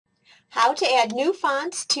How to add new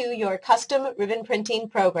fonts to your custom ribbon printing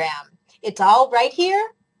program. It's all right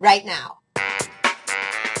here, right now.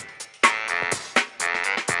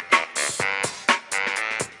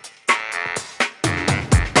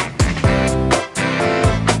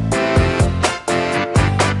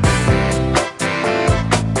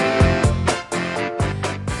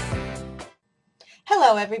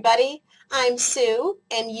 Hello everybody, I'm Sue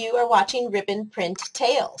and you are watching Ribbon Print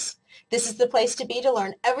Tales. This is the place to be to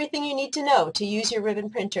learn everything you need to know to use your ribbon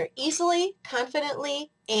printer easily,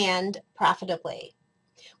 confidently, and profitably.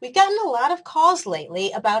 We've gotten a lot of calls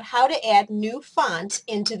lately about how to add new fonts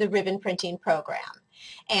into the ribbon printing program.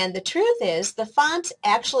 And the truth is the fonts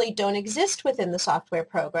actually don't exist within the software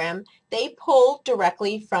program. They pull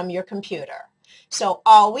directly from your computer. So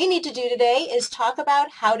all we need to do today is talk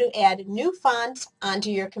about how to add new fonts onto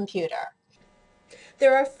your computer.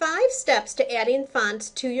 There are 5 steps to adding fonts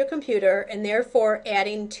to your computer and therefore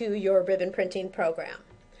adding to your ribbon printing program.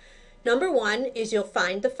 Number 1 is you'll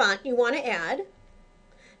find the font you want to add.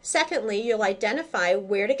 Secondly, you'll identify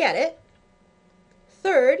where to get it.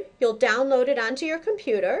 Third, you'll download it onto your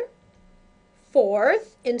computer.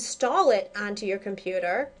 Fourth, install it onto your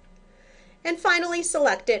computer. And finally,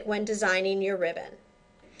 select it when designing your ribbon.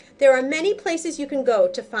 There are many places you can go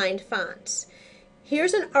to find fonts.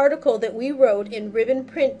 Here's an article that we wrote in Ribbon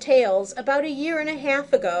Print Tales about 1.5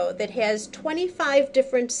 years ago that has 25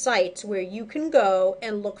 different sites where you can go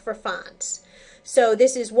and look for fonts. So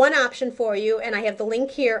this is one option for you, and I have the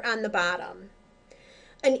link here on the bottom.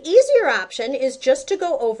 An easier option is just to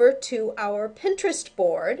go over to our Pinterest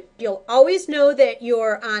board. You'll always know that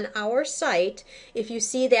you're on our site if you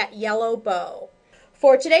see that yellow bow.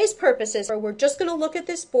 For today's purposes, we're just going to look at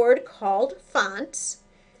this board called Fonts.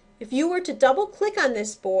 If you were to double click on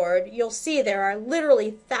this board, you'll see there are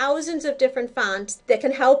literally thousands of different fonts that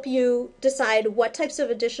can help you decide what types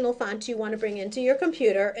of additional fonts you want to bring into your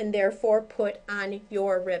computer and therefore put on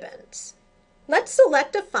your ribbons. Let's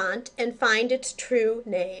select a font and find its true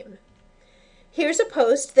name. Here's a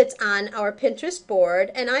post that's on our Pinterest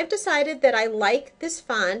board, and I've decided that I like this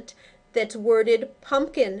font that's worded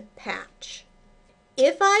Pumpkin Patch.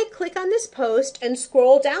 If I click on this post and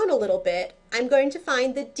scroll down a little bit, I'm going to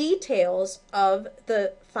find the details of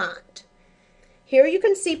the font. Here you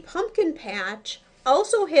can see Pumpkin Patch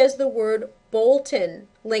also has the word Bolton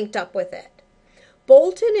linked up with it.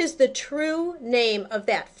 Bolton is the true name of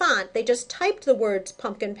that font. They just typed the words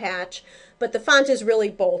Pumpkin Patch, but the font is really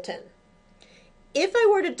Bolton. If I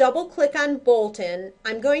were to double click on Bolton,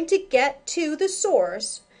 I'm going to get to the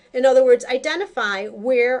source. In other words, identify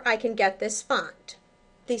where I can get this font.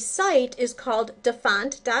 The site is called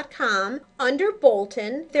dafont.com. Under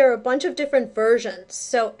Bolton, there are a bunch of different versions.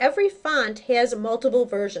 So every font has multiple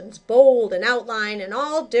versions, bold and outline and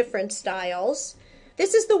all different styles.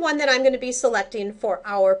 This is the one that I'm going to be selecting for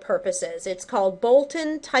our purposes. It's called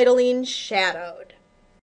Bolton Titling Shadowed.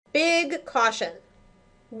 Big caution.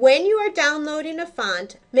 When you are downloading a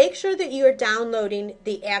font, make sure that you are downloading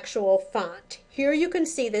the actual font. Here you can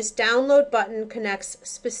see this download button connects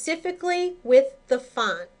specifically with the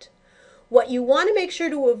font. What you want to make sure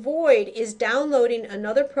to avoid is downloading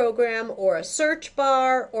another program or a search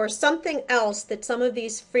bar or something else that some of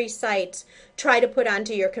these free sites try to put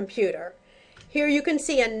onto your computer. Here you can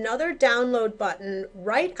see another download button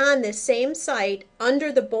right on this same site under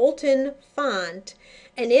the Bolton font,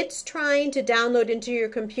 and it's trying to download into your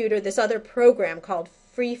computer this other program called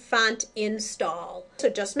Free Font Install. So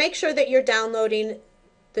just make sure that you're downloading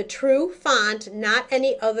the true font, not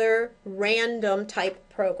any other random type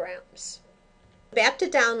programs. Back to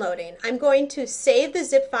downloading. I'm going to save the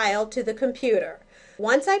zip file to the computer.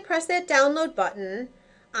 Once I press that download button,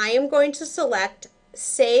 I am going to select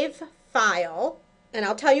Save File, and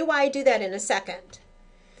I'll tell you why I do that in a second.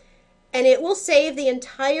 And it will save the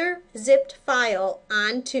entire zipped file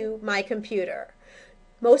onto my computer.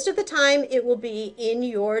 Most of the time it will be in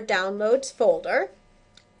your downloads folder.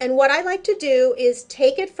 And what I like to do is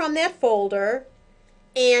take it from that folder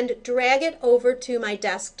and drag it over to my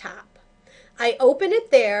desktop. I open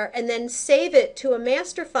it there and then save it to a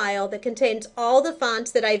master file that contains all the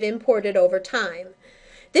fonts that I've imported over time.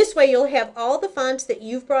 This way you'll have all the fonts that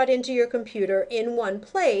you've brought into your computer in one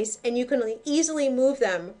place, and you can easily move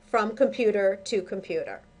them from computer to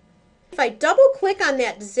computer. If I double click on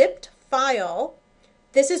that zipped file,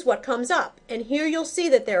 this is what comes up. And here you'll see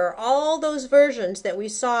that there are all those versions that we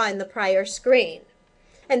saw in the prior screen.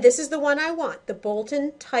 And this is the one I want, the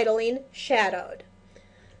Bolton Titling Shadowed.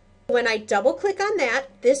 When I double click on that,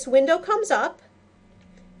 this window comes up,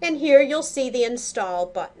 and here you'll see the Install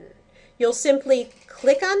button. You'll simply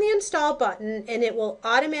click on the Install button and it will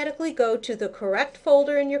automatically go to the correct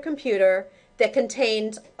folder in your computer that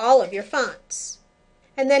contains all of your fonts.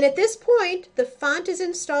 And then at this point, the font is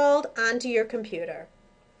installed onto your computer.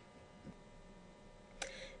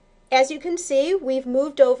 As you can see, we've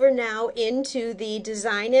moved over now into the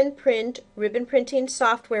Design and Print ribbon printing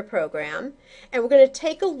software program, and we're going to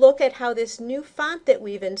take a look at how this new font that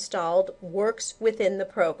we've installed works within the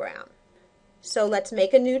program. So let's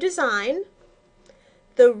make a new design.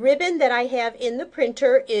 The ribbon that I have in the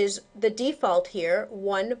printer is the default here,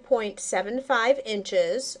 1.75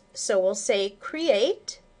 inches. So we'll say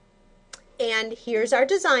Create, and here's our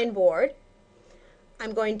design board.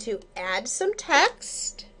 I'm going to add some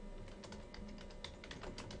text.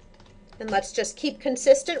 And let's just keep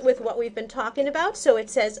consistent with what we've been talking about. So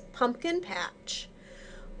it says Pumpkin Patch.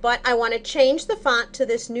 But I want to change the font to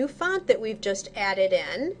this new font that we've just added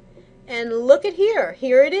in. And look at here.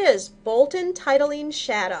 Here it is, Bolton Titling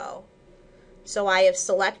Shadow. So I have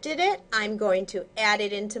selected it. I'm going to add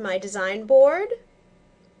it into my design board.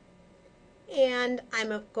 And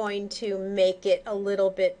I'm going to make it a little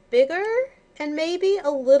bit bigger and maybe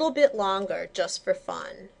a little bit longer just for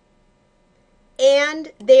fun.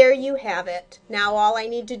 And there you have it. Now all I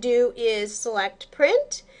need to do is select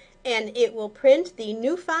Print, and it will print the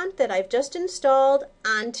new font that I've just installed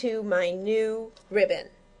onto my new ribbon.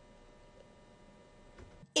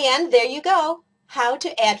 And there you go. How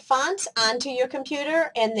to add fonts onto your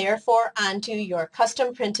computer and therefore onto your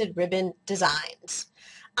custom printed ribbon designs.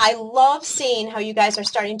 I love seeing how you guys are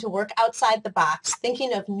starting to work outside the box,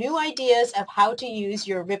 thinking of new ideas of how to use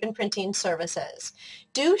your ribbon printing services.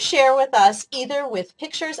 Do share with us, either with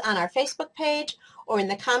pictures on our Facebook page or in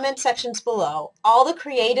the comment sections below, all the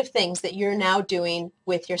creative things that you're now doing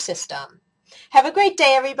with your system. Have a great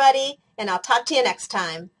day, everybody, and I'll talk to you next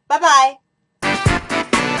time. Bye-bye.